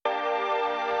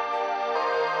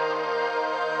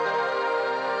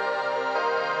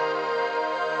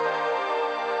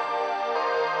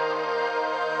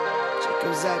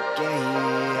goes up,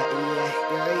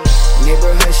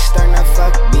 Neighborhood starting to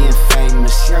fuck being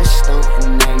famous. Young stone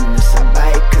and nameless. I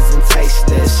buy it cause I'm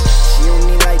tasteless. She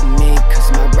only like me cause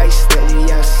my bracelet.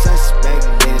 We are suspect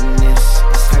in this.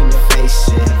 It's time to face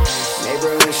it.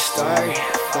 Neighborhood star,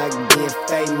 fuck being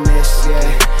famous,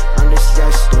 yeah. I'm just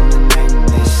young stone and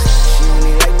nameless. She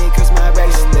only like me cause my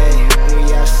bracelet.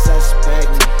 We are suspect,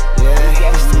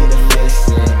 yeah. It's time to face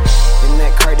it. In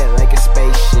that car that like a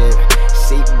spaceship.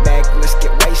 Seat back, let's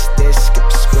get wasted. Skip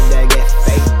the squid that get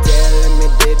faded.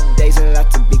 Limited days, a lot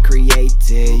to be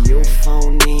created. You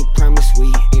phony, promise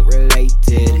we ain't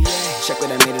related. Check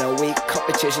what I made in a week.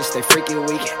 Competition stay freaking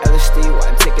weak. LSD,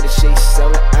 one ticket to sheets.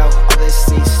 Sell it out, all the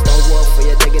seats. STXNEWOLF for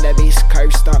your digging that beast.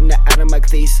 Curve stomp, not out of my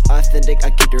cleats. Authentic,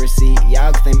 I keep the receipt.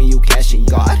 Y'all claiming you cashing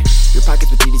God. Your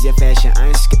pockets with GDs, your fashion. I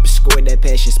ain't skip a score with that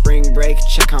passion. Spring break,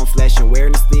 check how I'm flashing.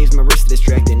 Wearing the sleeves, my wrist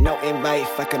distracted. No invite,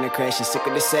 fuck on the crashing. Sick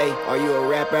of to say, are you a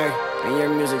rapper? And your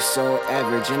music's so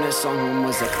average. And that song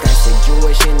was a classic.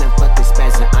 Jewish and the fuck is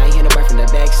passing. I ain't hear nobody from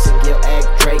the back. Sick your act,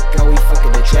 Drake, go, we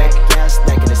fucking the track. Yeah, I'm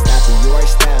stacking the stopping. Your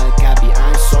style, a copy.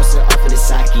 I'm saucing off of the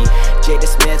sake. Jada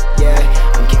Smith, yeah,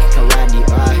 I'm kicking karate.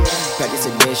 Practice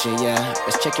edition, yeah.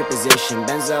 Let's check your position.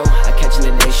 Benzo, I catching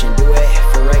the nation. Do it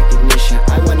for recognition.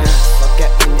 I wanna fuck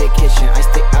up in the kitchen. I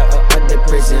stay out of the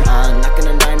prison. Knocking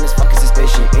on diamonds, fucking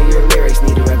suspicion. And your lyrics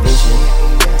need a revision.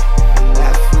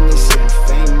 Laughing is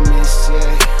famous,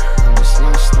 yeah. I'm just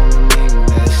lost on the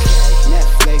nameless.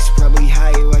 Netflix probably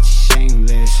high, watch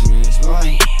Shameless.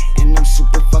 Boy, and I'm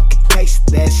super fucking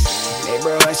tasteless.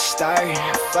 Neighborhood star,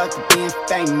 fuck being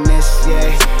famous,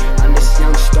 yeah. I'm just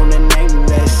young, stone and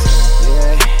nameless,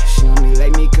 yeah. She only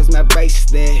like me cause my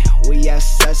bracelet. We are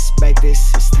suspect,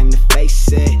 this is